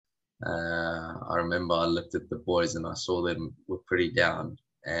I remember I looked at the boys and I saw them were pretty down,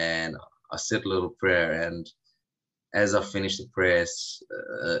 and I said a little prayer. And as I finished the prayers,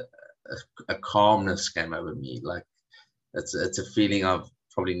 a calmness came over me. Like it's a feeling I've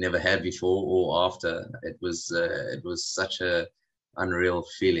probably never had before or after. It was such a unreal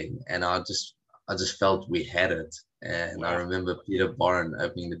feeling, and I just felt we had it. And I Wow. remember Peter Boren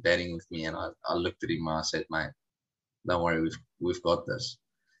opening the batting with me, and I looked at him and I said, "Mate, don't worry, we've got this."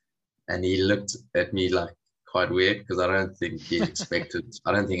 And he looked at me like quite weird because I don't think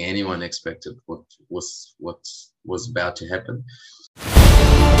anyone expected what was about to happen.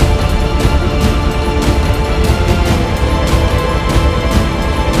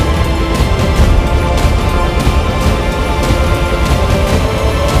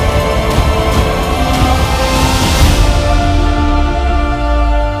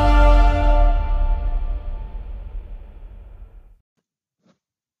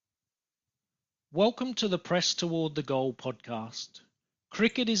 Welcome to the Press Toward the Goal podcast.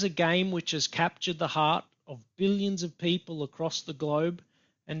 Cricket is a game which has captured the heart of billions of people across the globe,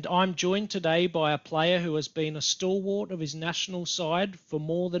 and I'm joined today by a player who has been a stalwart of his national side for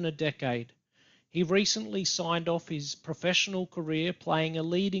more than a decade. He recently signed off his professional career playing a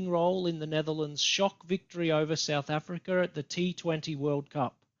leading role in the Netherlands' shock victory over South Africa at the T20 World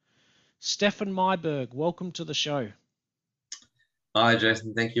Cup. Stephan Myburgh, welcome to the show. Hi,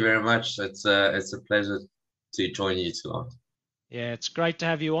 Jason. Thank you very much. It's a pleasure to join you tonight. Yeah, it's great to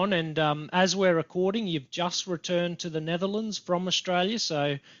have you on. And as we're recording, you've just returned to the Netherlands from Australia,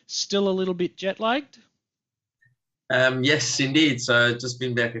 so still a little bit jet lagged. Yes, indeed. So just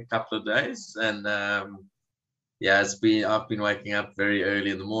been back a couple of days, and yeah, I've been waking up very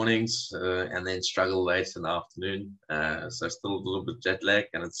early in the mornings, and then struggle late in the afternoon. So still a little bit jet lag,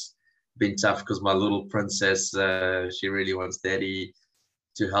 and it's been tough because my little princess, she really wants daddy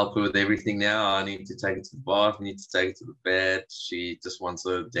to help her with everything now. I need to take her to the bath, I need to take her to the bed. She just wants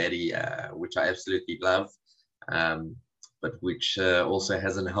a daddy, which I absolutely love, um, but which also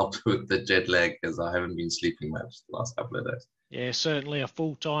hasn't helped with the jet lag as I haven't been sleeping much the last couple of days. Yeah, certainly a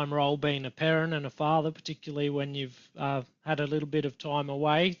full-time role being a parent and a father, particularly when you've had a little bit of time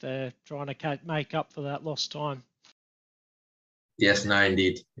away. They're trying to make up for that lost time. Yes, no,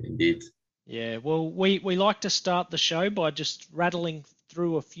 indeed, indeed. Yeah, well, we like to start the show by just rattling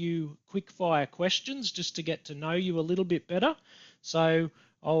through a few quick-fire questions just to get to know you a little bit better. So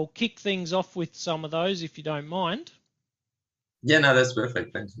I'll kick things off with some of those if you don't mind. Yeah, no, that's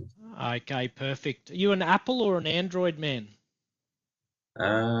perfect. Thank you. Okay, perfect. Are you an Apple or an Android man?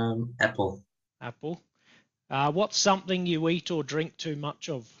 Apple. Apple. What's something you eat or drink too much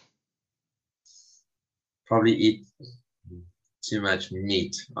of? Probably eat too much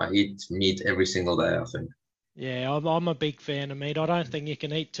meat. I eat meat every single day, I think. Yeah, I'm a big fan of meat. I don't think you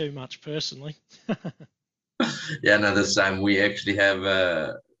can eat too much personally. Yeah, no, the same. We actually have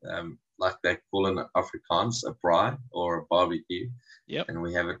like they call in Afrikaans, a braai or a barbecue, Yep, and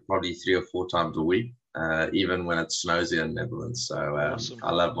we have it probably 3 or 4 times a week, even when it snows here in the Netherlands. So awesome.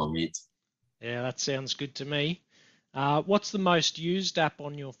 I love my meat. Yeah, that sounds good to me. What's the most used app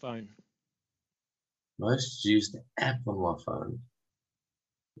on your phone? Most used app on my phone.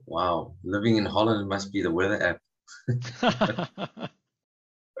 Wow, living in Holland must be the weather app.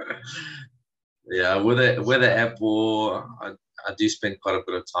 Yeah, weather app, or I do spend quite a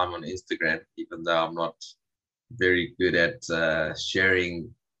bit of time on Instagram, even though I'm not very good at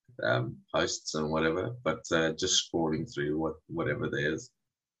sharing posts and whatever, but just scrolling through whatever there is.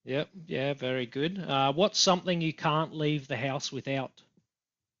 Yep, yeah, very good. What's something you can't leave the house without?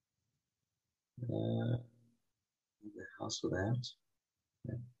 Uh, the house without,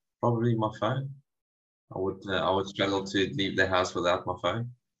 yeah, probably my phone. I would struggle to leave the house without my phone.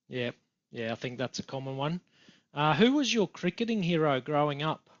 Yep, yeah, I think that's a common one. Who was your cricketing hero growing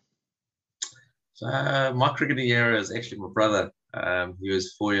up? So my cricketing era is actually my brother. He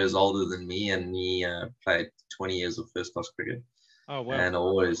was 4 years older than me, and he played 20 years of first class cricket. Oh, well. And I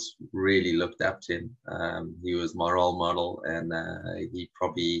always really looked up to him. He was my role model, and he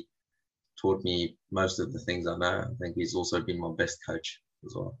probably taught me most of the things I know. I think he's also been my best coach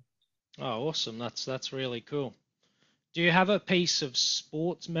as well. Oh, awesome. That's really cool. Do you have a piece of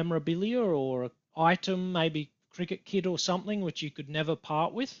sports memorabilia or an item, maybe cricket kit or something, which you could never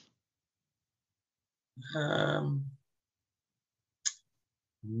part with? Um,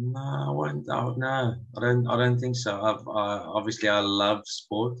 no, I won't. No, I don't think so. Obviously I love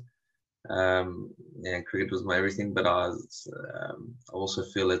sport. Yeah, cricket was my everything, but I also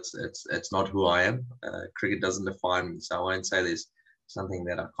feel it's not who I am. Cricket doesn't define me, so I won't say there's something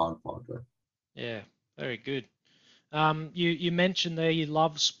that I can't part with. Yeah, very good. You mentioned there you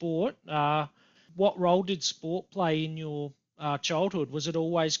love sport. What role did sport play in your childhood? Was it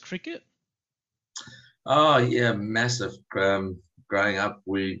always cricket? Oh yeah, massive. Growing up,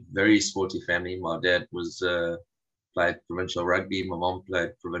 we very sporty family. My dad was played provincial rugby. My mom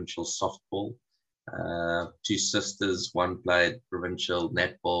played provincial softball. Two sisters, one played provincial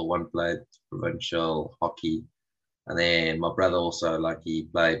netball, one played provincial hockey. And then my brother also, like he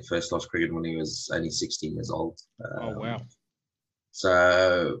played first class cricket when he was only 16 years old. Oh, wow.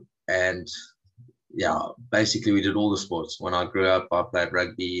 So, and yeah, basically we did all the sports. When I grew up, I played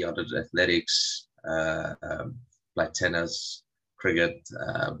rugby, I did athletics, played tennis, cricket.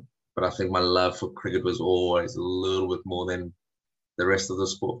 But I think my love for cricket was always a little bit more than the rest of the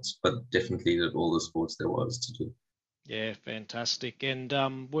sports, but definitely did all the sports there was to do. Yeah, fantastic. And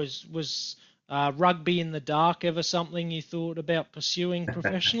was rugby in the dark ever something you thought about pursuing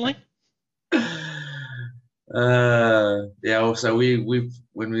professionally? Yeah. Also, we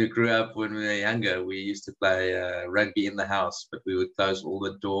when we grew up, when we were younger, we used to play rugby in the house, but we would close all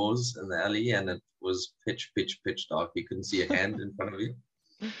the doors in the alley, and it was pitch dark. You couldn't see a hand in front of you.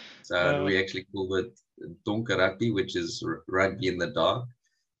 So Uh, we actually called it donker rugby, which is rugby in the dark,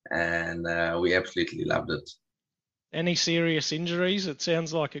 and we absolutely loved it. any serious injuries? It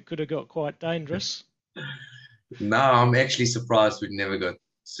sounds like it could have got quite dangerous. No, I'm actually surprised we never got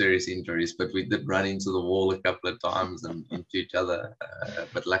serious injuries, but we did run into the wall a couple of times and into each other,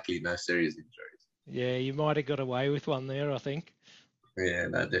 but luckily no serious injuries. Yeah, you might have got away with one there, I think. Yeah,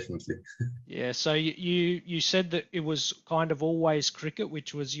 no, definitely. Yeah, so you said that it was kind of always cricket,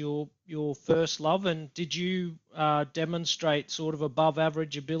 which was your first love, and did you demonstrate sort of above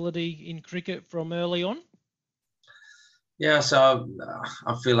average ability in cricket from early on? Yeah, so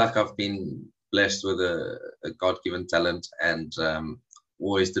I feel like I've been blessed with a God-given talent and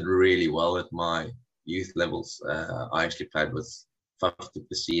always did really well at my youth levels. I actually played with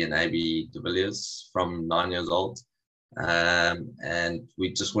 50% and AB de Villiers from 9 years old. And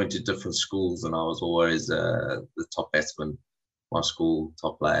we just went to different schools, and I was always the top batsman, my school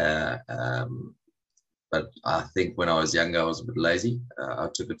top player. But I think when I was younger, I was a bit lazy. I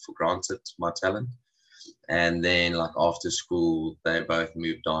took it for granted, my talent. And then, like after school, they both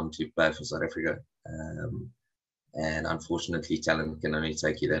moved on to play for South Africa. And unfortunately, talent can only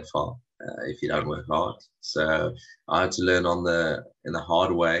take you that far if you don't work hard. So I had to learn in the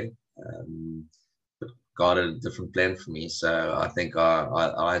hard way. But God had a different plan for me. So I think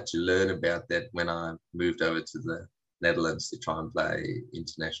I had to learn about that when I moved over to the Netherlands to try and play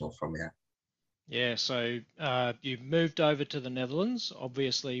international from here. Yeah, so you moved over to the Netherlands.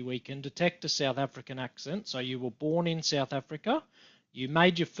 Obviously, we can detect a South African accent. So you were born in South Africa. You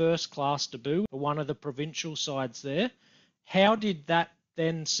made your first class debut for one of the provincial sides there. How did that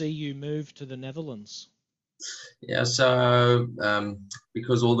then see you move to the Netherlands? Yeah, so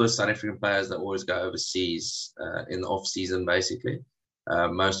because all those South African players that always go overseas in the off season, basically,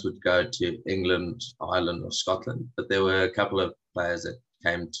 most would go to England, Ireland, or Scotland. But there were a couple of players that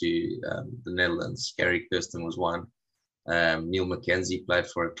came to the Netherlands. Gary Kirsten was one. Neil McKenzie played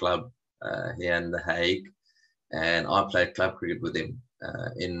for a club here in The Hague, and I played club cricket with him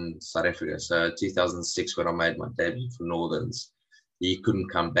in South Africa. So 2006, when I made my debut for Northerns, he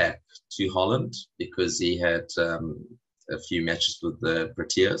couldn't come back to Holland because he had a few matches with the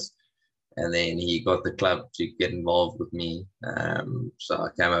Proteas. And then he got the club to get involved with me. So I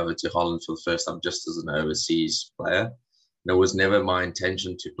came over to Holland for the first time just as an overseas player. And it was never my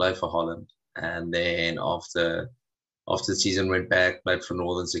intention to play for Holland. And then after the season went back, played for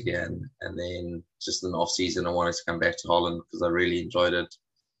Northerns again. And then just in the off season, I wanted to come back to Holland because I really enjoyed it.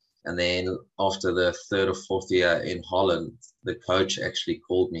 And then after the third or fourth year in Holland, the coach actually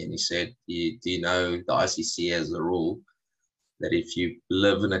called me and he said, do you know the ICC has a rule that if you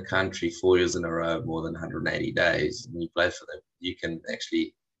live in a country 4 years in a row, more than 180 days, and you play for them, you can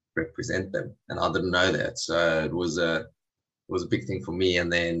actually represent them. And I didn't know that. So it was a big thing for me.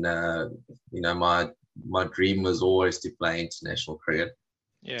 And then, my dream was always to play international cricket.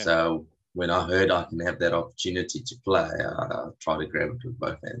 Yeah. So when I heard I can have that opportunity to play, I tried to grab it with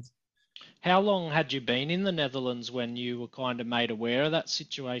both hands. How long had you been in the Netherlands when you were kind of made aware of that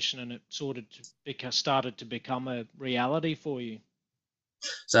situation and it sort of started to become a reality for you?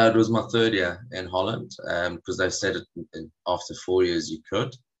 So it was my third year in Holland because they said after 4 years you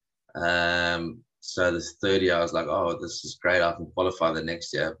could. So the third year I was like, oh, this is great. I can qualify the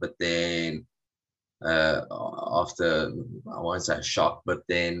next year. But then after, I won't say a shock, but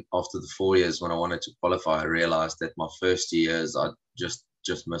then after the 4 years when I wanted to qualify, I realized that my first 2 years I just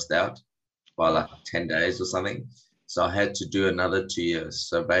missed out by Oh, like 10 days or something. So I had to do another 2 years.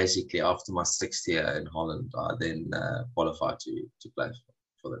 So basically, after my 6th year in Holland, I then qualified to play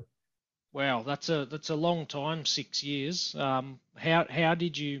for them. Wow, that's a long time, 6 years. How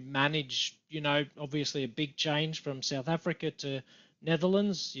did you manage? Obviously a big change from South Africa to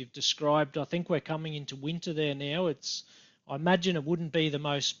Netherlands. You've described. I think we're coming into winter there now. I imagine it wouldn't be the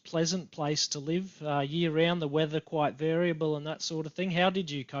most pleasant place to live year round. The weather quite variable and that sort of thing. How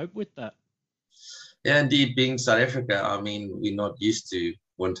did you cope with that? Yeah, indeed, being South Africa, I mean, we're not used to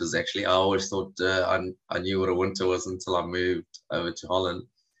winters actually. I always thought I knew what a winter was until I moved over to Holland.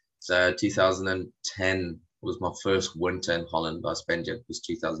 So 2010 was my first winter in Holland. I spent it was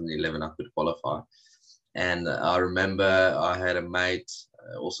 2011 I could qualify. And I remember I had a mate,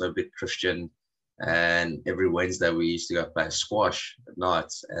 also a bit Christian, and every Wednesday we used to go play squash at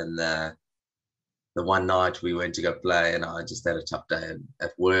night. And the one night we went to go play, and I just had a tough day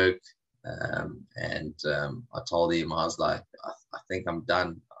at work. I told him, I was like, I think I'm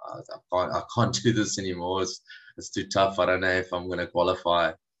done. I can't do this anymore. It's too tough. I don't know if I'm going to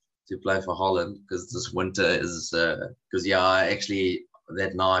qualify to play for Holland because this winter is because I actually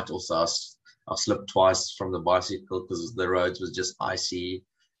that night also I slipped twice from the bicycle because the roads was just icy.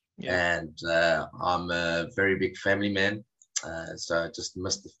 Yeah. And I'm a very big family man, so I just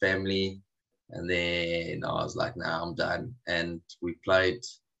missed the family. And then I was like, nah, I'm done. And we played.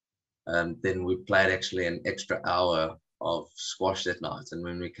 Then we played actually an extra hour of squash that night. And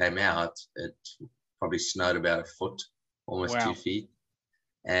when we came out, it probably snowed about a foot, almost Wow. 2 feet.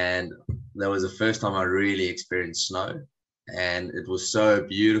 And that was the first time I really experienced snow. And it was so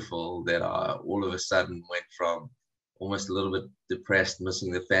beautiful that I all of a sudden went from almost a little bit depressed,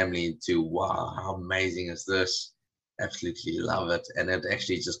 missing the family, to wow, how amazing is this? Absolutely love it. And it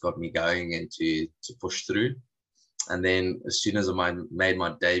actually just got me going and to push through. And then as soon as I made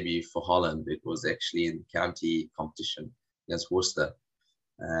my debut for Holland, it was actually in county competition against Worcester.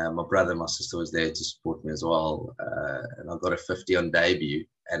 My brother and my sister was there to support me as well. And I got a 50 on debut.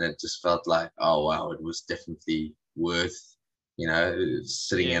 And it just felt like, oh, wow, it was definitely worth,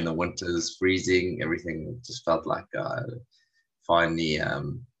 sitting in the winters, freezing, everything. It just felt like finally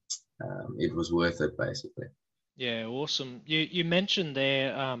it was worth it, basically. Yeah, awesome. You mentioned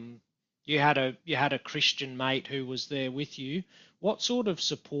there you had a Christian mate who was there with you. What sort of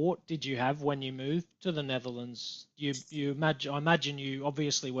support did you have when you moved to the Netherlands? I imagine you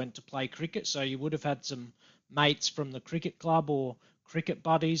obviously went to play cricket, so you would have had some mates from the cricket club or cricket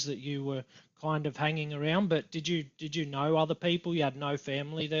buddies that you were kind of hanging around. But did you know other people? You had no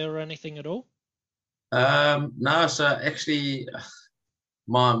family there or anything at all? No, so actually,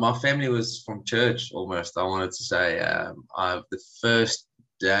 my family was from church almost. I wanted to say, the first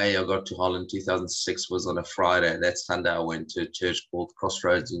day I got to Holland, 2006, was on a Friday. That Sunday, I went to a church called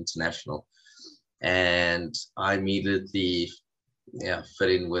Crossroads International, and I immediately,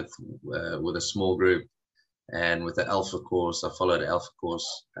 fit in with a small group. And with the Alpha course, I followed the Alpha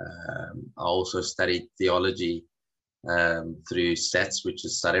course. I also studied theology through SATS, which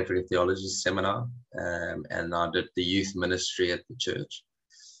is South African Theology Seminar, and I did the youth ministry at the church.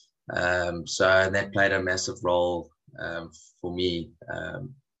 And that played a massive role for me.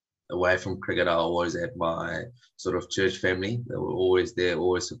 Away from cricket, I always had my sort of church family. They were always there,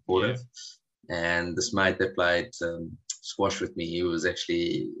 always supportive. Yeah. And this mate that played squash with me, he was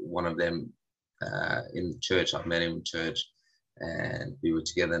actually one of them in the church. I met him in church, and we were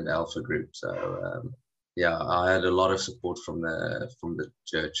together in the Alpha group. So I had a lot of support from the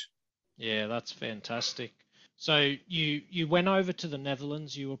church. Yeah, that's fantastic. So you went over to the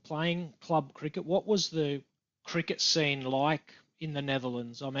Netherlands. You were playing club cricket. What was the cricket scene like in the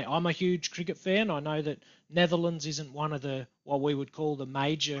Netherlands? I mean, I'm a huge cricket fan. I know that Netherlands isn't one of the what we would call the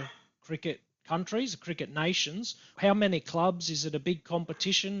major cricket countries, cricket nations. How many clubs? Is it a big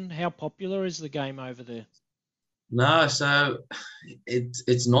competition? How popular is the game over there? No, so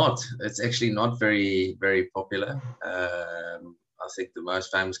it's not. It's actually not very, very popular. I think the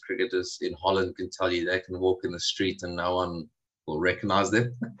most famous cricketers in Holland can tell you they can walk in the street and no one will recognize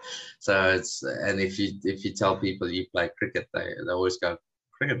them. So and if you tell people you play cricket, they always go,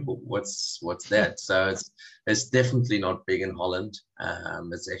 cricket, what's that? So it's definitely not big in Holland.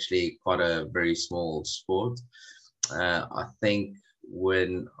 It's actually quite a very small sport. I think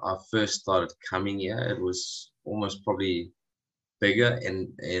when I first started coming here, it was almost probably bigger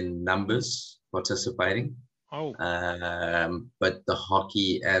in numbers participating. Oh, But the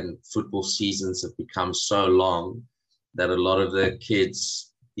hockey and football seasons have become so long that a lot of the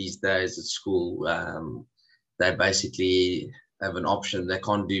kids these days at school, they basically have an option. They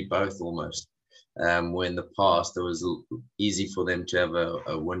can't do both almost. Where in the past, it was easy for them to have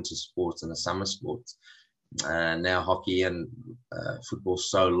a winter sport and a summer sport. Now hockey and football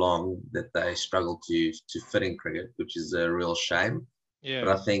so long that they struggle to fit in cricket, which is a real shame. Yeah.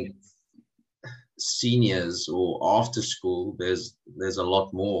 But I think seniors or after school, there's a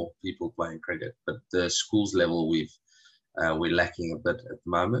lot more people playing cricket. But the schools level, we're lacking a bit at the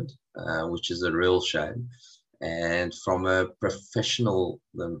moment, which is a real shame. And from a professional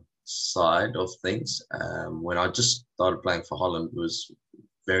side of things, when I just started playing for Holland, it was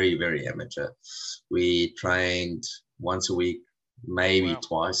very, very amateur. We trained once a week, maybe Wow.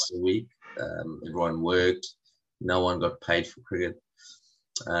 twice a week. Everyone worked. No one got paid for cricket.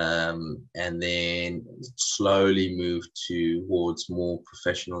 And then slowly moved towards more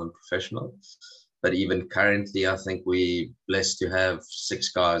professional. But even currently, I think we're blessed to have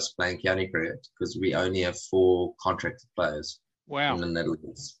 6 guys playing county cricket because we only have 4 contracted players in Wow. the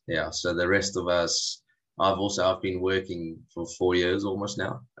Netherlands. Yeah, so the rest of us, I've been working for 4 years almost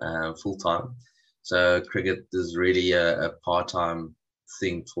now, full time. So cricket is really a part-time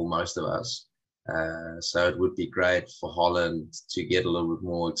thing for most of us. So it would be great for Holland to get a little bit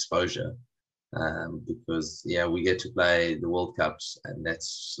more exposure, because we get to play the World Cups, and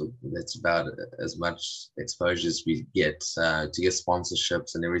that's about as much exposure as we get, to get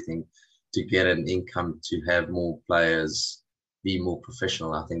sponsorships and everything, to get an income, to have more players be more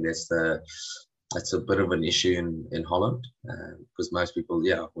professional. I think that's a bit of an issue in Holland, because most people,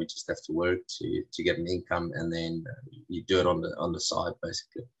 we just have to work to get an income, and then you do it on the side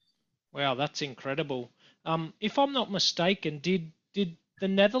basically. Wow, that's incredible. If I'm not mistaken, did the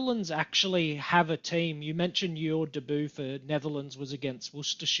Netherlands actually have a team? You mentioned your debut for Netherlands was against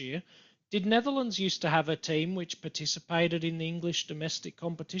Worcestershire. Did Netherlands used to have a team which participated in the English domestic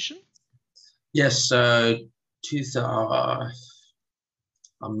competition? Yes, so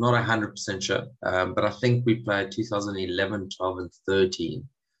I'm not 100% sure, but I think we played 2011, 12, and 13.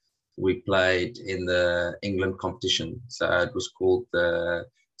 We played in the England competition. So it was called the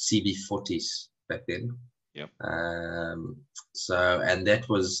CB40s back then. Yep. And that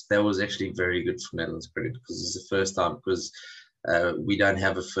was actually very good for Netherlands cricket, because it's the first time, because we don't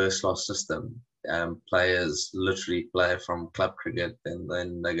have a first class system. Players literally play from club cricket and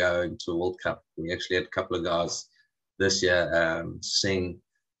then they go into a World Cup. We actually had a couple of guys this year, Singh,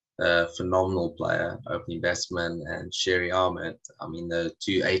 a phenomenal player, opening batsman, and Sherry Ahmed. I mean, the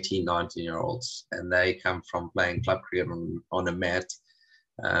two 18, 19-year-olds, and they come from playing club cricket on a mat,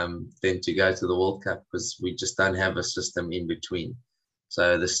 then to go to the World Cup, because we just don't have a system in between.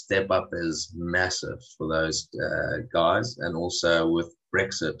 So the step up is massive for those guys. And also with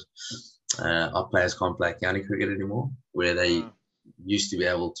Brexit, our players can't play county cricket anymore, where they used to be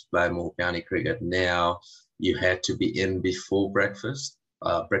able to play more county cricket. Now you had to be in before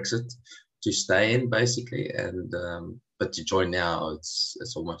Brexit to stay in basically, and but to join now,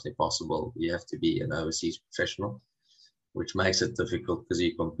 it's almost impossible. You have to be an overseas professional, which makes it difficult because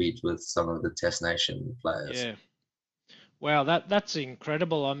you compete with some of the Test Nation players. Yeah. Wow, that's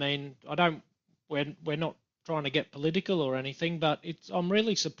incredible. I mean, we're not trying to get political or anything, but I'm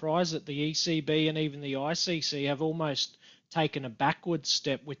really surprised that the ECB and even the ICC have almost taken a backward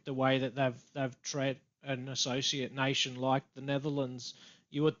step with the way that they've treated an associate nation like the Netherlands.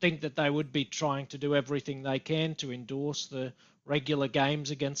 You would think that they would be trying to do everything they can to endorse the regular games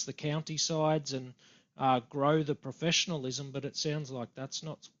against the county sides and grow the professionalism, but it sounds like that's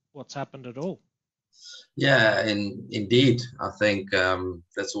not what's happened at all. Yeah, and indeed, I think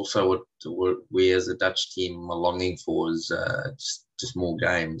that's also what we as a Dutch team are longing for, is just more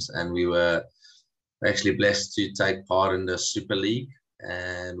games. And we were actually blessed to take part in the Super League,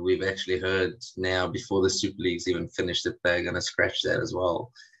 and we've actually heard now, before the Super League's even finished, that they're going to scratch that as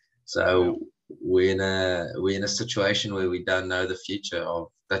well. So Wow. we're in a situation where we don't know the future of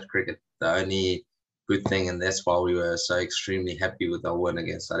Dutch cricket. The only good thing, and that's why we were so extremely happy with our win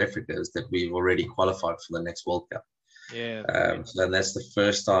against South Africa, is that we've already qualified for the next World Cup. Yeah. And that's the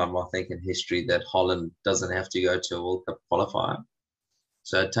first time, I think, in history that Holland doesn't have to go to a World Cup qualifier.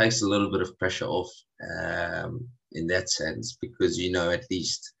 So it takes a little bit of pressure off, in that sense, because at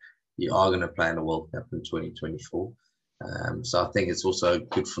least you are going to play in a World Cup in 2024. So I think it's also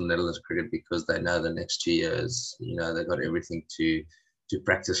good for Netherlands cricket, because they know the next 2 years, they've got everything to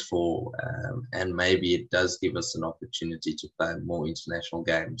practice for, and maybe it does give us an opportunity to play more international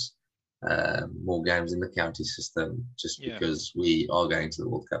games, more games in the county system, just because we are going to the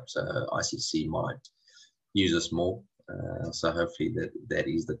World Cup. So ICC might use us more. So hopefully that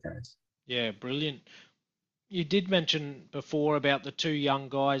is the case. Yeah, brilliant. You did mention before about the 2 young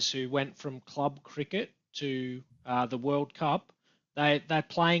guys who went from club cricket to the World Cup. They're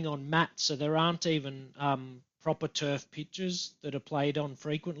playing on mats, so there aren't even proper turf pitches that are played on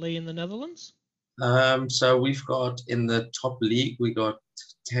frequently in the Netherlands. So we've got in the top league, we got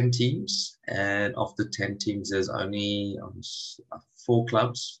 10 teams, and of the 10 teams, there's only 4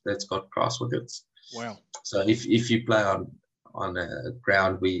 clubs that's got grass wickets. Wow. So if you play on a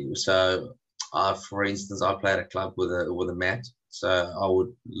ground, for instance, I play at a club with a mat, so I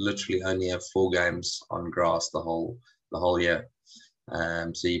would literally only have 4 games on grass the whole year.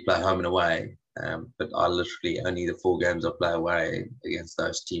 So you play home and away, but I literally only the 4 games I play away against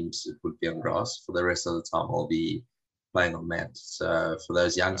those teams, it would be on grass. For the rest of the time, I'll be playing on mat. So for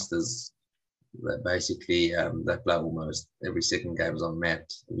those youngsters, that basically they play almost every second games on mat,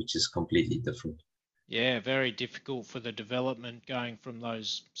 which is completely different. Yeah, very difficult for the development going from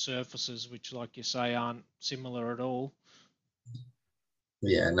those surfaces, which, like you say, aren't similar at all.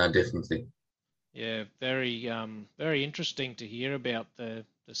 Yeah, no, definitely. Yeah, very interesting to hear about the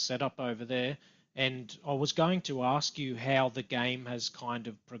setup over there. And I was going to ask you how the game has kind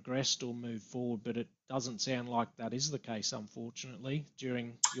of progressed or moved forward, but it doesn't sound like that is the case, unfortunately,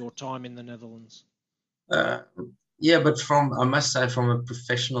 during your time in the Netherlands. Uh, yeah, but I must say, from a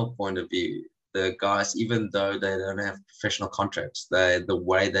professional point of view, the guys, even though they don't have professional contracts, the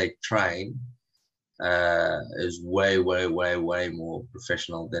way they train is way, way, way, way more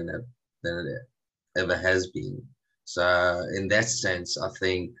professional than it ever has been. So in that sense, I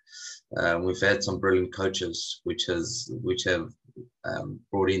think we've had some brilliant coaches which have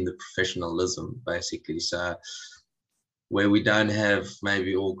brought in the professionalism basically. So where we don't have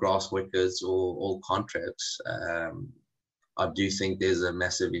maybe all grass wickets or all contracts, I do think there's a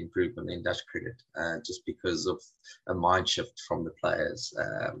massive improvement in Dutch cricket just because of a mind shift from the players.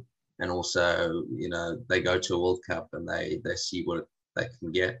 And also, they go to a World Cup and they see what they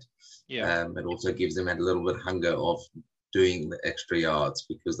can get. Yeah, It also gives them a little bit of hunger of doing the extra yards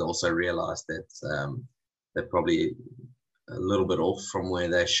because they also realize that they're probably a little bit off from where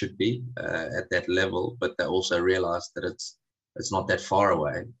they should be at that level, but they also realize that it's not that far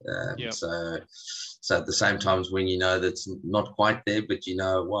away. yeah. So at the same times when you know that's not quite there, but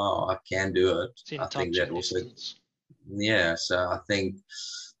wow, I can do it. It's in I think that touching also, distance. yeah. So I think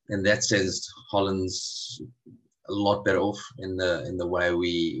in that sense, Holland's a lot better off in the way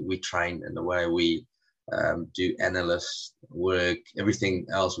we train and the way we do analyst work. Everything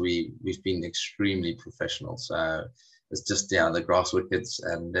else we've been extremely professional. So it's just the grass wickets,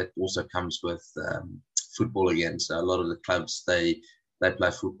 and that also comes with football again. So a lot of the clubs they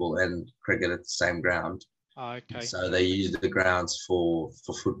play football and cricket at the same ground. Okay, So they use the grounds for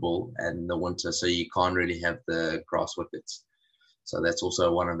football and the winter, so you can't really have the grass wickets. So that's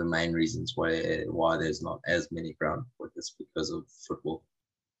also one of the main reasons why there's not as many ground wickets because of football.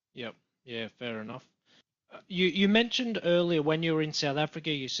 yep, yeah, fair enough. You mentioned earlier when you were in South Africa,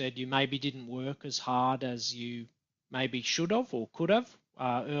 you said you maybe didn't work as hard as you maybe should have or could have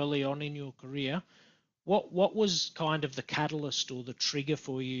early on in your career. What was kind of the catalyst or the trigger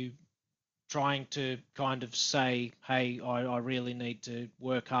for you trying to kind of say, hey, I really need to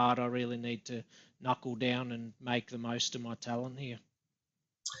work hard, I really need to knuckle down and make the most of my talent here?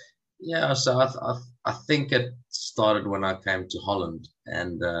 Yeah, so I think it started when I came to Holland,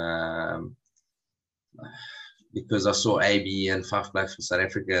 and because I saw AB and Faf play for South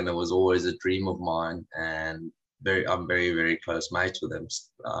Africa, and it was always a dream of mine. And I'm very, very close mates with them.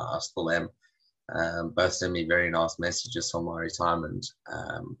 I still am. Both send me very nice messages on my retirement.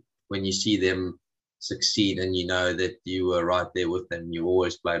 When you see them succeed, and you know that you were right there with them, you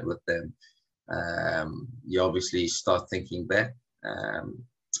always played with them. You obviously start thinking back.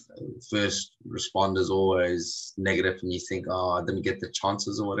 First responders always negative, and you think, oh, I didn't get the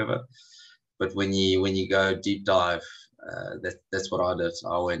chances or whatever. But when you go deep dive, that's what I did.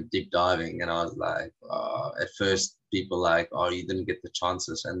 I went deep diving, and I was like, at first people like, oh, you didn't get the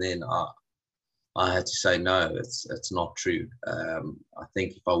chances, and then I had to say no, it's not true. I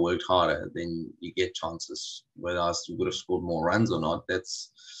think if I worked harder, then you get chances. Whether I would have scored more runs or not,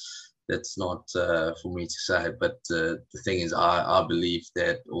 that's not for me to say. But the thing is, I believe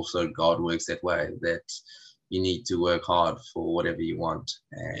that also God works that way. That you need to work hard for whatever you want.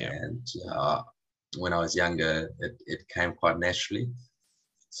 Yeah, And when I was younger, it came quite naturally.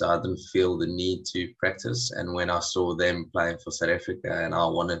 So I didn't feel the need to practice. And when I saw them playing for South Africa and I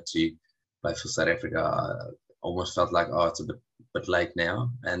wanted to play for South Africa, I almost felt like, oh, it's a bit late now.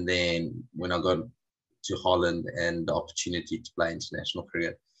 And then when I got to Holland and the opportunity to play international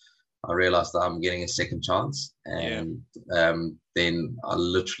cricket, I realized that I'm getting a second chance. yeah. And then I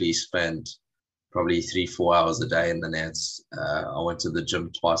literally spent probably 3-4 hours a day in the nets. I went to the gym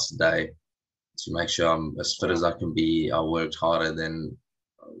twice a day to make sure I'm as fit as Wow. I can be. I worked harder than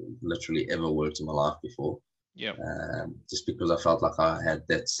I literally ever worked in my life before. Yep. Just because I felt like I had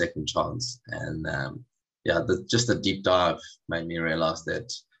that second chance. And just a deep dive made me realize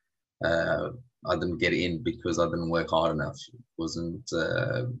that I didn't get in because I didn't work hard enough. It wasn't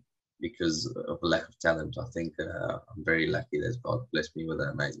because of a lack of talent. I think I'm very lucky that God blessed me with an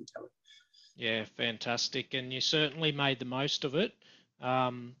amazing talent. Yeah, fantastic. And you certainly made the most of it.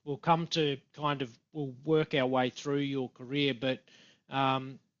 We'll work our way through your career, but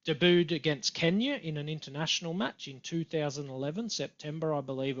debuted against Kenya in an international match in 2011, September, I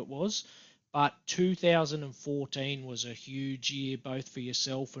believe it was. But 2014 was a huge year, both for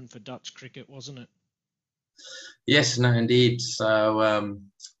yourself and for Dutch cricket, wasn't it? Yes, no, indeed. So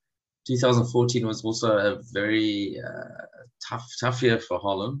 2014 was also a very tough year for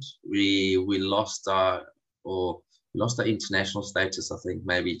Holland. We lost our international status, I think,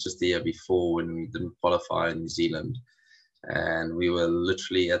 maybe just the year before when we didn't qualify in New Zealand. And we were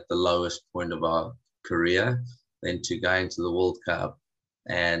literally at the lowest point of our career. Then to go into the World Cup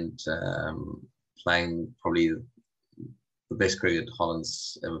and playing probably the best cricket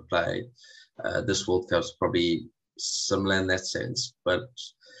Holland's ever played. This World Cup's probably similar in that sense, but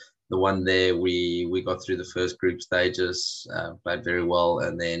the one there we got through the first group stages, played very well,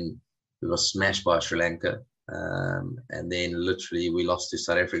 and then we got smashed by Sri Lanka, and then literally we lost to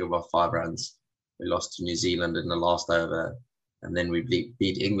South Africa by 5 runs. We lost to New Zealand in the last over, and then we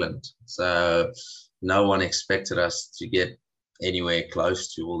beat England. So no one expected us to get anywhere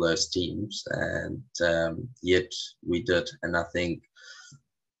close to all those teams, and yet we did. And I think,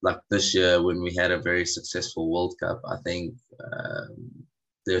 like this year, when we had a very successful World Cup, I think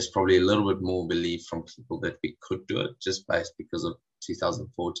there's probably a little bit more belief from people that we could do it, just based because of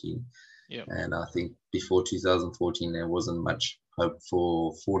 2014. Yep. And I think before 2014, there wasn't much hope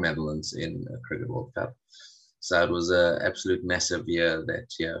for Netherlands in a Cricket World Cup. So it was an absolute massive year that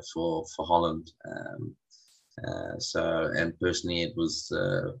year for Holland. And personally, it was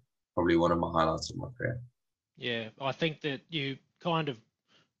probably one of my highlights of my career. Yeah, I think that you kind of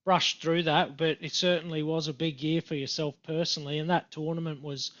brushed through that, but it certainly was a big year for yourself personally, and that tournament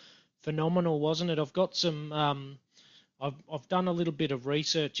was phenomenal, wasn't it? I've got some. I've done a little bit of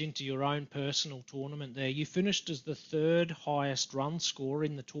research into your own personal tournament there. You finished as the 3rd highest run scorer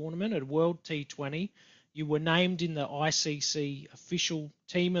in the tournament at World T20. You were named in the ICC official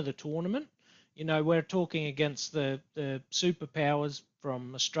team of the tournament. You know, we're talking against the superpowers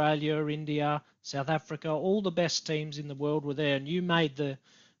from Australia, India, South Africa. All the best teams in the world were there, and you made the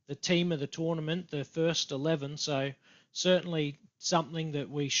team of the tournament, the first 11. So certainly something that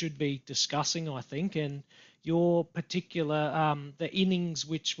we should be discussing, I think. And your particular the innings,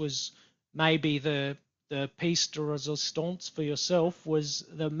 which was maybe the piece de resistance for yourself, was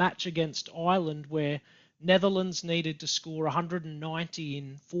the match against Ireland, where Netherlands needed to score 190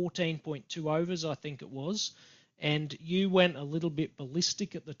 in 14.2 overs, I think it was, and you went a little bit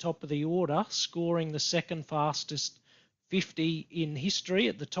ballistic at the top of the order, scoring the second fastest 50 in history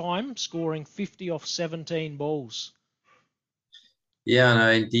at the time, scoring 50 off 17 balls. Yeah, no,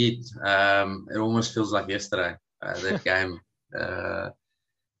 indeed. It almost feels like yesterday, that game.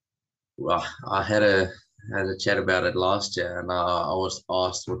 Well, I had a chat about it last year, and I was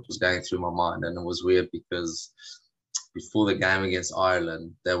asked what was going through my mind, and it was weird because before the game against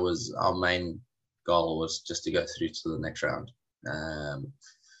Ireland, that was our main goal, was just to go through to the next round.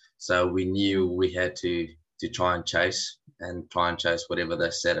 So we knew we had to try and chase whatever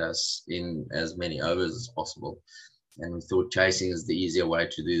they set us in as many overs as possible. And we thought chasing is the easier way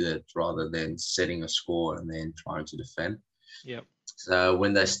to do that rather than setting a score and then trying to defend. Yep. So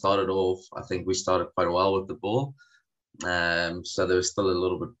when they started off, I think we started quite well with the ball. So there was still a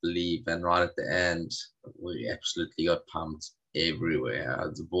little bit of belief. And right at the end, we absolutely got pumped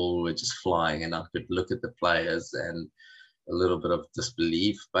everywhere. The ball were just flying, and I could look at the players and a little bit of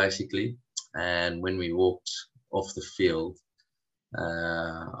disbelief, basically. And when we walked off the field,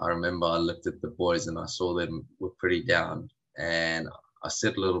 I remember I looked at the boys and I saw them were pretty down, and I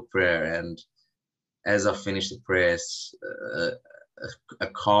said a little prayer, and as I finished the prayers, a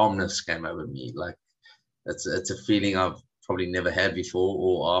calmness came over me. Like it's a feeling I've probably never had before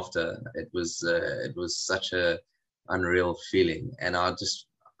or after. It was such a unreal feeling, and I just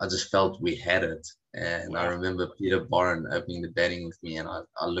felt we had it. And wow. I remember Peter Boren opening the batting with me, and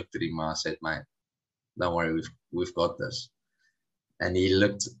I looked at him and I said, "Mate, don't worry, we've got this." And he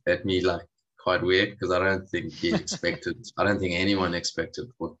looked at me like quite weird, because I don't think he expected. I don't think anyone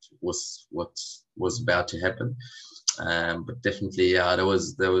expected what was about to happen. But definitely, yeah, there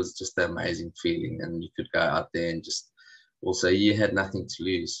was just an amazing feeling, and you could go out there and just also you had nothing to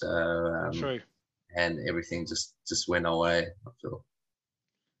lose. True. And everything just went away, I feel.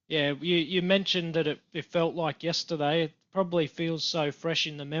 Yeah, you mentioned that it felt like yesterday. It probably feels so fresh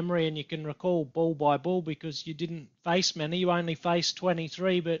in the memory, and you can recall ball by ball because you didn't face many. You only faced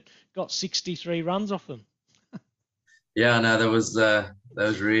 23, but got 63 runs off them. Yeah, no, that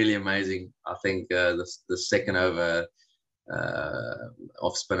was really amazing. I think the second over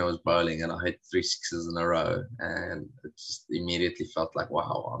off spinner was bowling, and I hit 3 sixes in a row, and it just immediately felt like,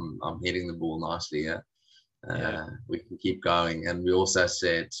 wow, I'm hitting the ball nicely. Yeah, Yeah, we can keep going, and we also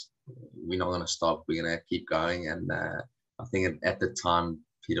said we're not going to stop. We're going to keep going, and I think at the time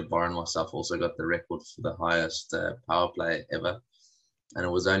Peter Barr and myself also got the record for the highest power play ever, and it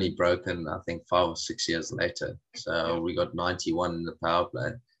was only broken I think 5 or 6 years later. So yeah. we got 91 in the power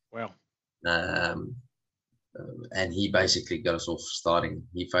play. Well, Um, and he basically got us off starting.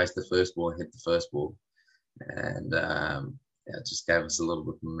 He faced the first ball, hit the first ball, and yeah, it just gave us a little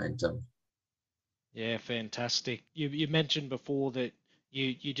bit of momentum. yeah, fantastic. You mentioned before that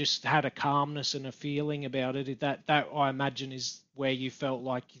you just had a calmness and a feeling about it. That I imagine is where you felt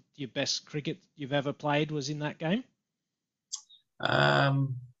like your best cricket you've ever played was in that game.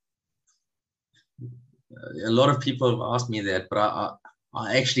 Um, a lot of people have asked me that, but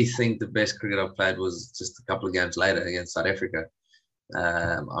I actually think the best cricket I played was just a couple of games later against South Africa.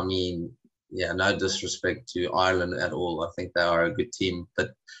 I mean, yeah, no disrespect to Ireland at all. I think they are a good team,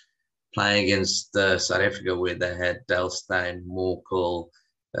 but playing against South Africa, where they had Dale Steyn, Morkel,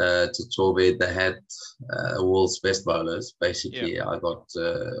 Tutobe, they had world's best bowlers. Yeah, Basically, I got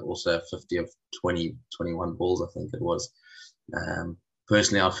also 50 of 20, 21 balls, I think it was. Um,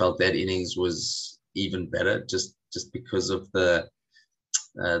 Personally, I felt that innings was even better just because of the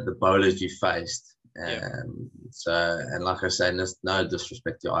bowlers you faced. yeah. So, and like I say, no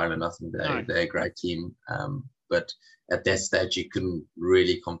disrespect to Ireland, I think No, they're a great team. But at that stage, you couldn't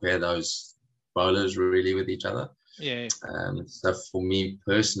really compare those bowlers really with each other. yeah, So for me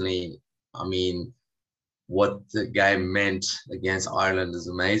personally, I mean, what the game meant against Ireland is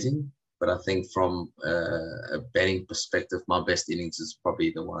amazing. But I think from a batting perspective, my best innings is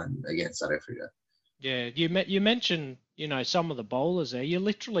probably the one against South Africa. yeah. You mentioned some of the bowlers there. You're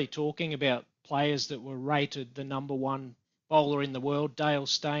literally talking about players that were rated the number one bowler in the world, Dale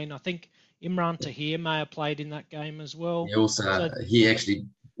Steyn. I think Imran Tahir may have played in that game as well. So, He actually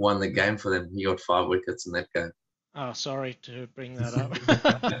won the game for them. He got 5 wickets in that game. oh, sorry to bring that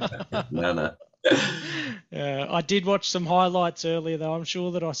up. No, no. I did watch some highlights earlier, though. I'm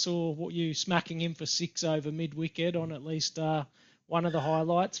sure that I saw you smacking him for six over mid wicket on at least one of the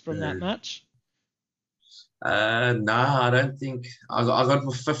highlights from that match. No, I don't think I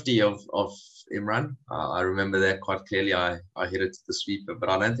got 50 of Imran. I remember that quite clearly. I hit it to the sweeper, but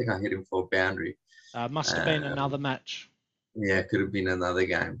I don't think I hit him for a boundary. Must have been Um, another match. yeah, it could have been another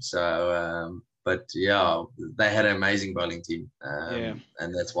game. So, but yeah, they had an amazing bowling team, Yeah,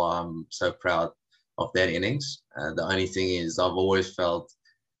 and that's why I'm so proud of that innings. The only thing is, I've always felt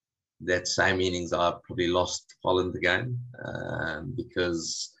that same innings I probably lost Holland the game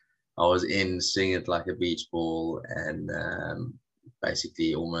because I was in seeing it like a beach ball and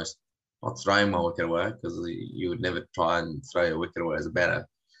basically almost not throwing my wicket away because you would never try and throw your wicket away as a batter.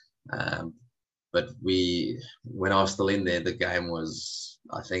 Um, but when I was still in there, the game was,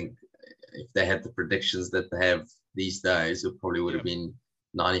 I think, if they had the predictions that they have these days, it probably would yeah. have been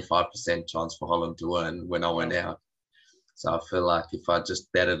 95% chance for Holland to win when I went Well, out. So I feel like if I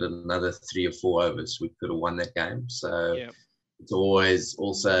just batted another 3 or 4 overs, we could have won that game. So yeah. it's always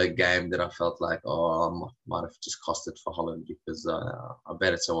also a game that I felt like, oh, I might have just cost it for Holland because I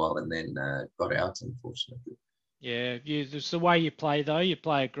batted so well and then got out, unfortunately. Yeah, it's the way you play though. You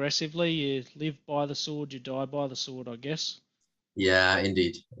play aggressively. You live by the sword. You die by the sword, I guess. Yeah,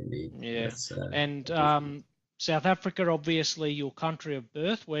 indeed, indeed. Yeah, That's and definitely. South Africa, obviously your country of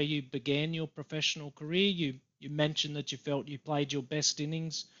birth, where you began your professional career. You mentioned that you felt you played your best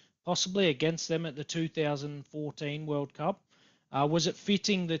innings, possibly against them at the 2014 World Cup. Was it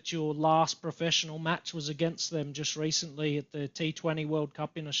fitting that your last professional match was against them just recently at the T20 World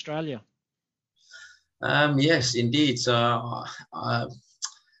Cup in Australia? Yes, indeed. So I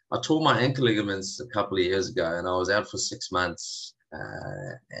tore my ankle ligaments a couple of years ago, and I was out for 6 months.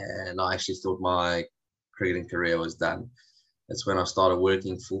 And I actually thought my cricketing career was done. That's when I started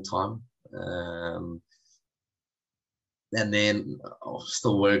working full time. And then I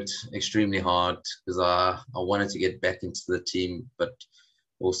still worked extremely hard because I wanted to get back into the team, but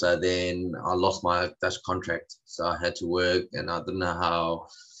also then I lost my Dutch contract, so I had to work, and I didn't know how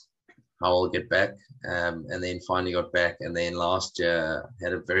I'll get back. And then finally got back, and then last year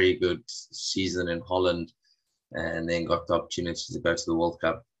had a very good season in Holland, and then got the opportunity to go to the World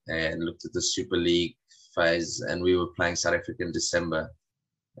Cup and looked at the Super League phase, and we were playing South Africa in December.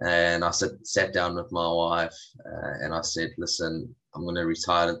 And I sat down with my wife and I said, listen, I'm going to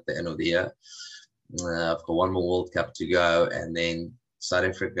retire at the end of the year. I've got one more World Cup to go, and then in South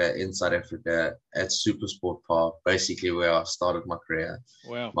Africa at Supersport Park, basically where I started my career.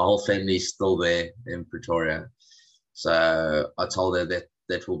 Wow. My whole family is still there in Pretoria. So I told her that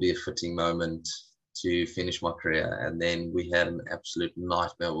that will be a fitting moment to finish my career. And then we had an absolute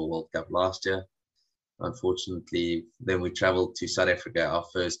nightmare of a World Cup last year. Unfortunately, then we traveled to South Africa. Our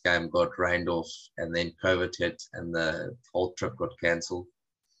first game got rained off, and then COVID hit, and the whole trip got cancelled.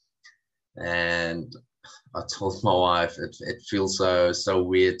 And I told my wife, it feels so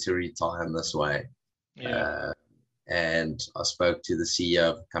weird to retire in this way. Yeah. And I spoke to the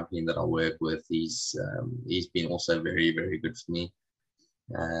CEO of the company that I work with. He's been also very, very good for me.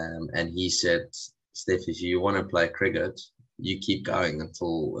 And he said, Steph, if you want to play cricket, you keep going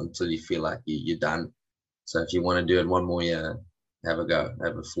until you feel like you're done. So if you want to do it one more year, have a go,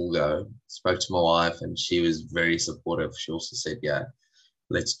 have a full go. Spoke to my wife, and she was very supportive. She also said, yeah,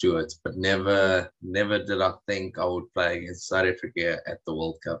 let's do it. But never did I think I would play against South Africa at the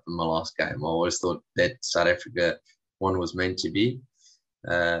World Cup in my last game. I always thought that South Africa one was meant to be.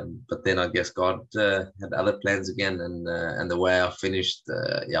 But then I guess God had other plans again, and the way I finished,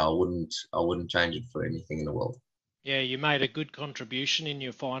 I wouldn't change it for anything in the world. Yeah, you made a good contribution in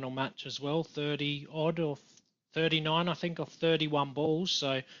your final match as well, 30 odd or 39, I think, off 31 balls.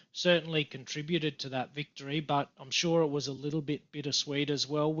 So certainly contributed to that victory, but I'm sure it was a little bit bittersweet as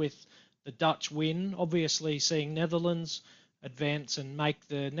well with the Dutch win. Obviously, seeing Netherlands advance and make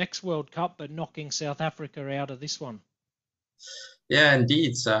the next World Cup, but knocking South Africa out of this one. Yeah,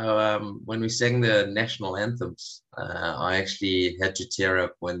 indeed. So when we sang the national anthems, I actually had to tear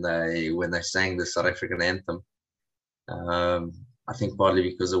up when they sang the South African anthem. I think partly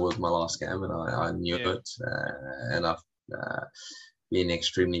because it was my last game and I knew it, and I've been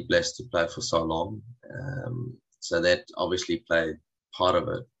extremely blessed to play for so long. So that obviously played part of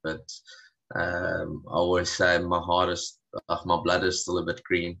it. But I always say my blood is still a bit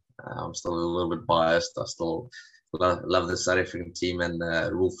green. I'm still a little bit biased. I still love the South African team, and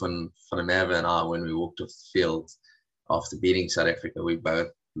Rolf van der Merwe and I, when we walked off the field after beating South Africa, we both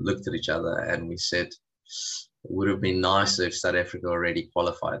looked at each other and we said, it would have been nicer if South Africa already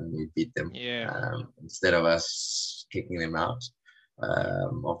qualified and we beat them, instead of us kicking them out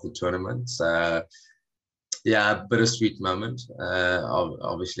of the tournament. So, yeah, bittersweet moment.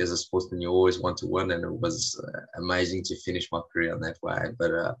 Obviously, as a sportsman, you always want to win, and it was amazing to finish my career in that way.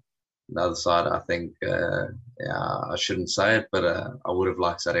 But the other side, I think, I shouldn't say it, but I would have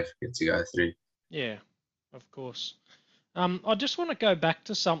liked South Africa to go through. Yeah, of course. I just want to go back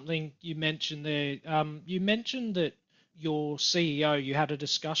to something you mentioned there. You mentioned that your CEO, you had a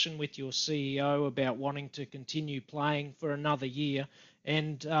discussion with your CEO about wanting to continue playing for another year.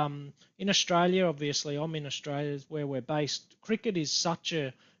 And in Australia, obviously, I'm in Australia, where we're based. Cricket is such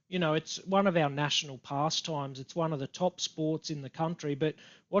a, it's one of our national pastimes. It's one of the top sports in the country. But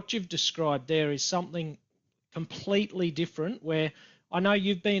what you've described there is something completely different, where I know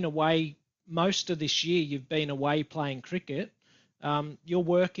you've been away most of this year. You've been away playing cricket. You're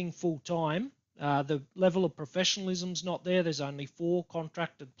working full time. The level of professionalism's not there. There's only 4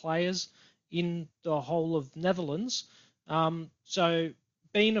 contracted players in the whole of Netherlands. So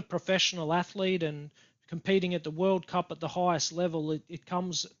being a professional athlete and competing at the World Cup at the highest level, it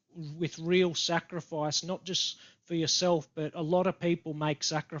comes with real sacrifice, not just for yourself, but a lot of people make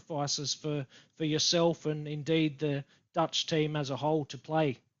sacrifices for yourself and indeed the Dutch team as a whole to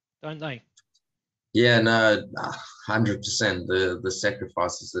play, don't they? Yeah, no, 100%. The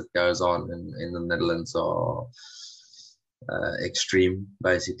sacrifices that goes on in the Netherlands are extreme,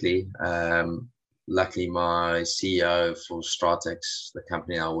 basically. Luckily, my CEO for Stratex, the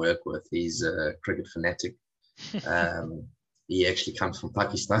company I work with, he's a cricket fanatic. He actually comes from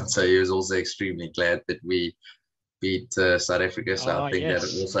Pakistan, so he was also extremely glad that we beat South Africa. So I think that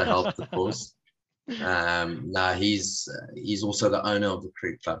also helped, of course. No, he's also the owner of the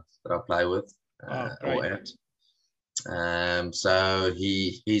cricket club that I play with. Or at. So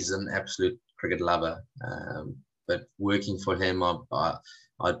he's an absolute cricket lover. But working for him,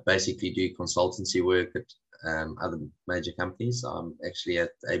 I basically do consultancy work at other major companies. I'm actually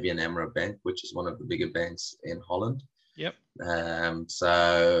at ABN AMRO Bank, which is one of the bigger banks in Holland. Yep.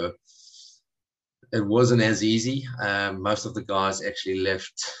 So it wasn't as easy. Most of the guys actually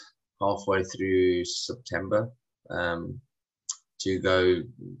left halfway through September to go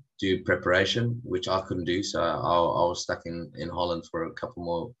do preparation, which I couldn't do. So I was stuck in Holland for a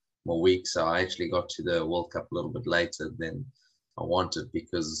couple more weeks. So I actually got to the World Cup a little bit later than I wanted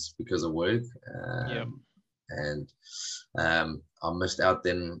because of work. And I missed out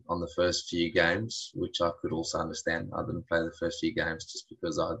then on the first few games, which I could also understand. I didn't play the first few games just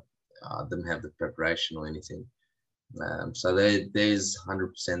because I didn't have the preparation or anything. So there's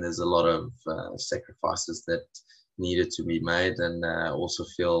 100%. There's a lot of sacrifices that needed to be made, and also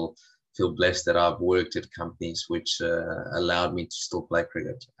feel blessed that I've worked at companies which allowed me to still play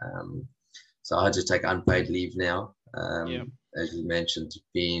cricket. So I had to take unpaid leave now. As you mentioned,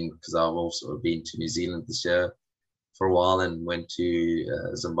 because I've also been to New Zealand this year for a while and went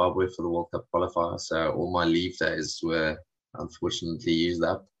to Zimbabwe for the World Cup qualifier. So all my leave days were unfortunately used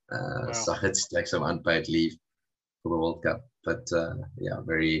up. Wow. So I had to take some unpaid leave for the World Cup. But yeah,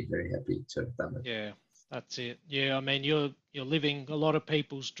 very, very happy to have done it. Yeah, that's it. Yeah, I mean, you're living a lot of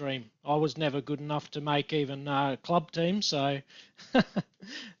people's dream. I was never good enough to make even club team, so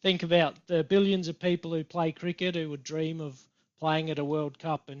think about the billions of people who play cricket who would dream of playing at a World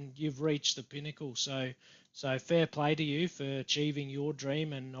Cup, and you've reached the pinnacle. So fair play to you for achieving your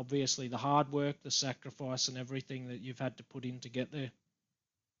dream, and obviously the hard work, the sacrifice, and everything that you've had to put in to get there.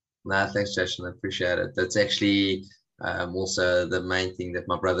 Nah, thanks, Jason. I appreciate it. That's actually also the main thing that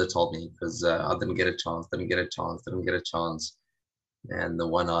my brother told me, because I didn't get a chance. And the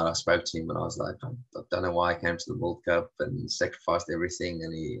one night I spoke to him, and I was like, I don't know why I came to the World Cup and sacrificed everything.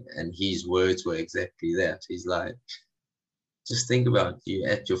 And his words were exactly that. He's like, just think about you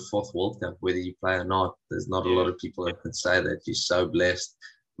at your fourth World Cup, whether you play or not. There's not a lot of people that can say that. You're so blessed.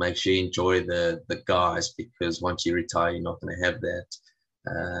 Make sure you enjoy the guys, because once you retire, you're not going to have that.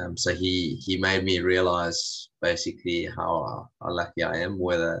 So he made me realize basically how lucky I am,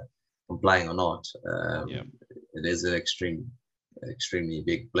 whether I'm playing or not. It is an extremely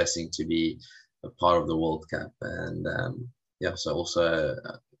big blessing to be a part of the World Cup, and so also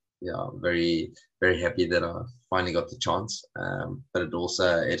very, very happy that I finally got the chance. But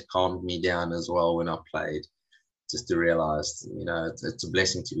it calmed me down as well when I played, just to realize, it's a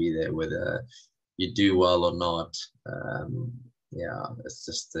blessing to be there, whether you do well or not. It's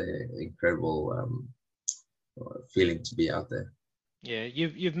just an incredible feeling to be out there. Yeah,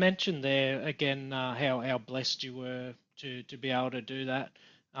 you've mentioned there again how blessed you were to be able to do that.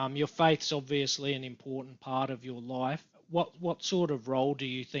 Your faith's obviously an important part of your life. What sort of role do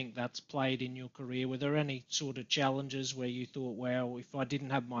you think that's played in your career? Were there any sort of challenges where you thought, wow, if I didn't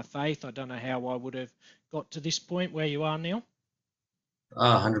have my faith, I don't know how I would have got to this point where you are now?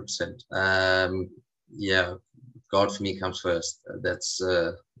 100%. Yeah, God for me comes first. That's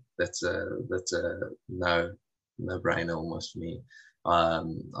a no brainer almost for me. I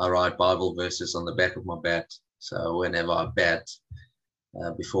write Bible verses on the back of my bat, so whenever I bat,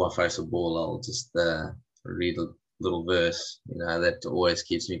 before I face a ball, I'll just read a little verse. That always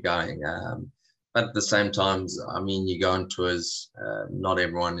keeps me going. But at the same time, I mean, you go on tours. Not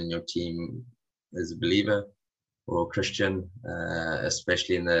everyone in your team is a believer or Christian,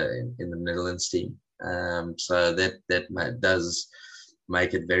 especially in the Netherlands team. So that does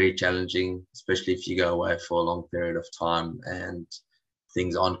make it very challenging, especially if you go away for a long period of time and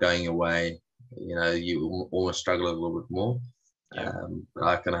things aren't going your way. You almost struggle a little bit more. But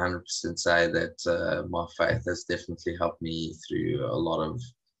I can 100% say that my faith has definitely helped me through a lot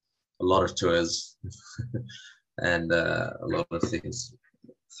of tours and a lot of things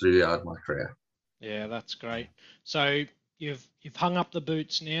throughout my career. Yeah, that's great. So you've hung up the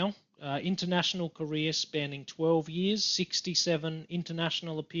boots now. International career spanning 12 years, 67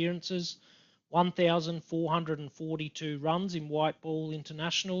 international appearances, 1,442 runs in white ball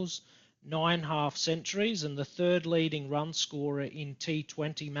internationals, 9 half centuries, and the third leading run scorer in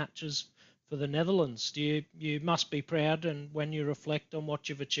T20 matches for the Netherlands. You must be proud, and when you reflect on what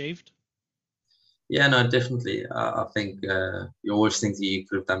you've achieved. Yeah, no, definitely. I think you always think that you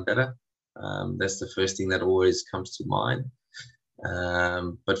could have done better. That's the first thing that always comes to mind.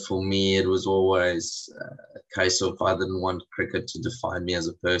 But for me, it was always a case of I didn't want cricket to define me as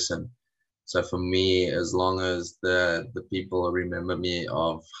a person. So for me, as long as the people remember me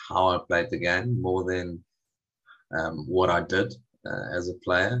of how I played the game more than what I did as a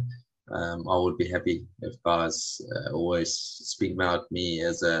player, I would be happy if guys always speak about me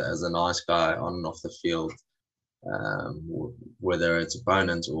as a nice guy on and off the field, whether it's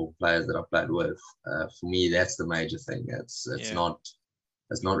opponents or players that I played with. For me, that's the major thing. It's not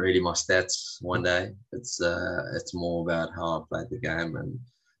really my stats one day. It's more about how I played the game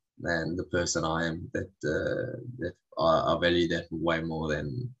and the person I am. That I value that way more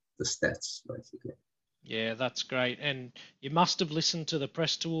than the stats, basically. Yeah, that's great. And you must have listened to the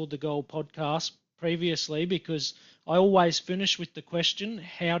Press Toward the Goal podcast previously, because I always finish with the question,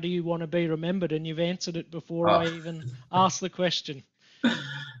 how do you want to be remembered? And you've answered it before I even asked the question.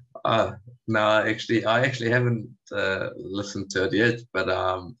 Uh, no, I actually haven't listened to it yet, but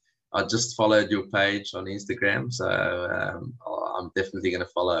I just followed your page on Instagram, so I'm definitely going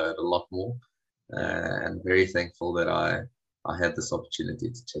to follow it a lot more. And very thankful that I had this opportunity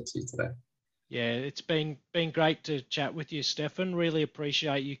to chat to you today. Yeah, it's been great to chat with you, Stephan. Really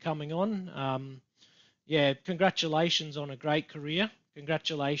appreciate you coming on. Yeah, congratulations on a great career.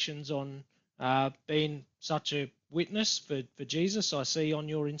 Congratulations on being such a witness for Jesus. I see on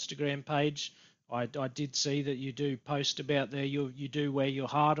your Instagram page, I did see that you do post about there. You do wear your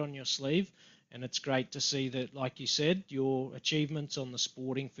heart on your sleeve, and it's great to see that, like you said, your achievements on the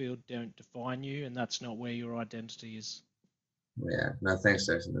sporting field don't define you, and that's not where your identity is. Yeah, no, thanks,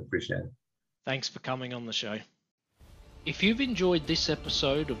 Jason. Appreciate it. Thanks for coming on the show. If you've enjoyed this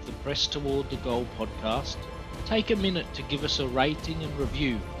episode of the Press Toward the Goal podcast, take a minute to give us a rating and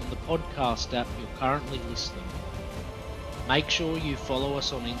review on the podcast app you're currently listening. Make sure you follow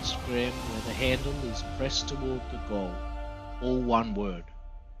us on Instagram where the handle is Press Toward the Goal, all one word.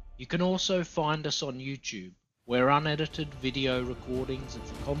 You can also find us on YouTube, where unedited video recordings of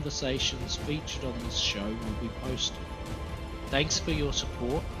the conversations featured on this show will be posted. Thanks for your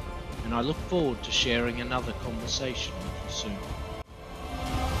support, and I look forward to sharing another conversation with you soon.